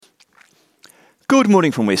Good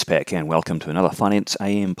morning from Westpac and welcome to another Finance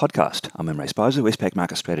AM podcast. I'm Imre Speiser, Westpac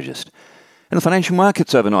market strategist. In the financial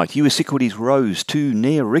markets overnight, US equities rose to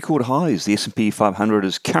near record highs. The S&P 500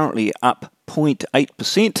 is currently up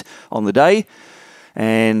 0.8% on the day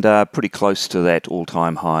and pretty close to that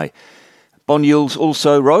all-time high. Bond yields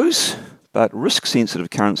also rose, but risk-sensitive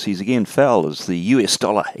currencies again fell as the US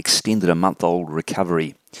dollar extended a month-old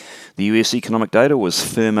recovery. The US economic data was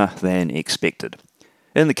firmer than expected.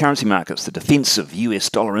 In the currency markets, the defensive US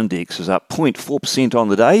dollar index is up 0.4% on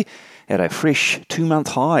the day at a fresh two-month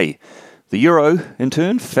high. The euro, in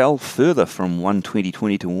turn, fell further from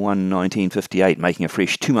 1.2020 to 1.1958, making a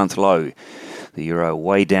fresh two-month low. The euro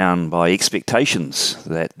way down by expectations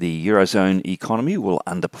that the Eurozone economy will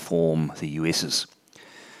underperform the US's.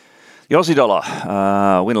 The Aussie dollar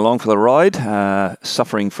went along for the ride,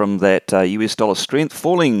 suffering from that US dollar strength,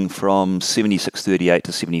 falling from 76.38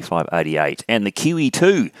 to 75.88. And the Kiwi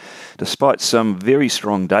too, despite some very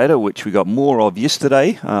strong data, which we got more of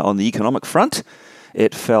yesterday on the economic front,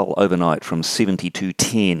 it fell overnight from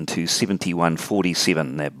 72.10 to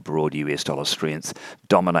 71.47, that broad US dollar strength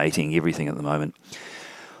dominating everything at the moment.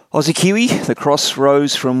 Aussie Kiwi, the cross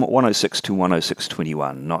rose from 106 to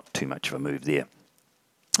 106.21, not too much of a move there.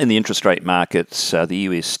 In the interest rate markets, the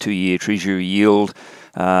US two-year Treasury yield,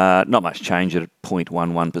 not much change at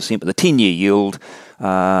 0.11%, but the 10-year yield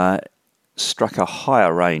struck a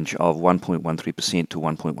higher range of 1.13% to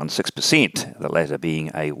 1.16%, the latter being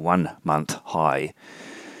a one-month high.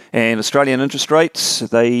 And Australian interest rates,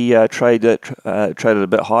 they traded a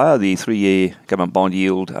bit higher. The three-year government bond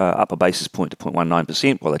yield up a basis point to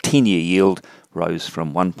 0.19%, while the 10-year yield rose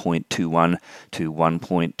from 1.21 to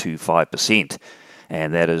 1.25%.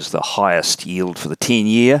 And that is the highest yield for the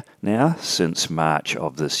 10-year now since March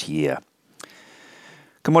of this year.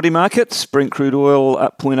 Commodity markets, Brent crude oil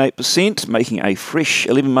up 0.8%, making a fresh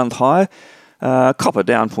 11-month high. Copper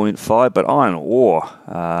down 0.5%, but iron ore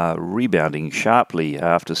rebounding sharply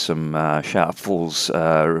after some sharp falls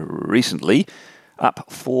recently, up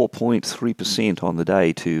 4.3% on the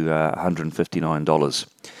day to $159.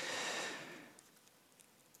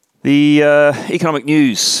 The economic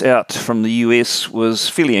news out from the US was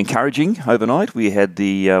fairly encouraging overnight. We had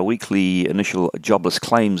the weekly initial jobless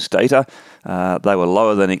claims data. They were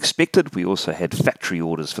lower than expected. We also had factory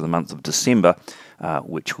orders for the month of December,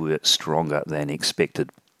 which were stronger than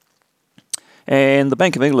expected. And the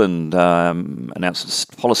Bank of England announced its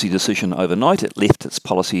policy decision overnight. It left its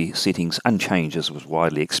policy settings unchanged as was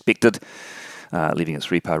widely expected, leaving its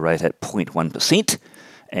repo rate at 0.1%.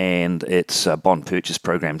 And its bond purchase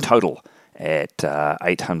program total at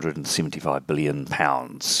 £875 billion.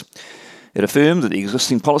 It affirmed that the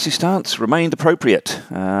existing policy stance remained appropriate.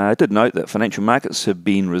 It did note that financial markets have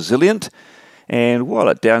been resilient, and while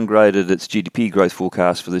it downgraded its GDP growth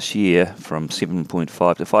forecast for this year from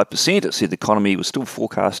 7.5% to 5%, it said the economy was still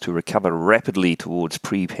forecast to recover rapidly towards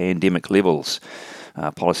pre-pandemic levels.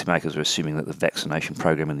 Policymakers are assuming that the vaccination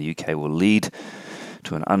program in the UK will lead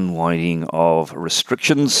to an unwinding of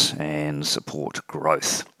restrictions and support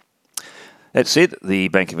growth. That said, the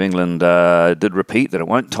Bank of England did repeat that it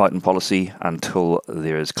won't tighten policy until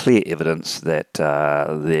there is clear evidence that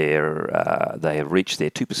they have reached their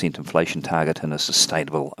 2% inflation target in a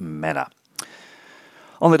sustainable manner.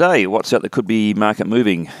 On the day, what's out that could be market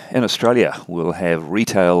moving? In Australia, we'll have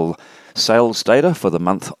retail sales data for the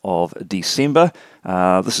month of December.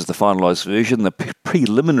 This is the finalised version. The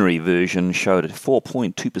preliminary version showed a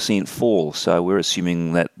 4.2% fall, so we're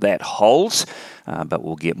assuming that that holds, but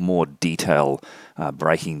we'll get more detail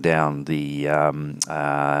breaking down the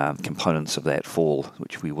components of that fall,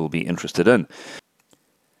 which we will be interested in.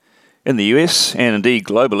 In the US, and indeed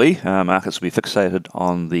globally, markets will be fixated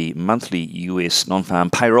on the monthly US non-farm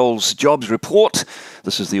payrolls jobs report.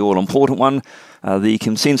 This is the all-important one. The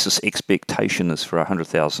consensus expectation is for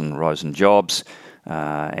 100,000 rise in jobs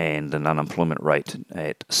and an unemployment rate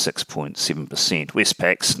at 6.7%.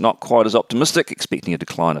 Westpac's not quite as optimistic, expecting a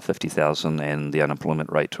decline of 50,000 and the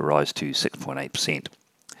unemployment rate to rise to 6.8%.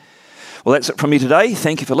 Well, that's it from me today.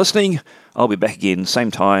 Thank you for listening. I'll be back again same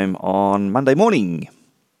time on Monday morning.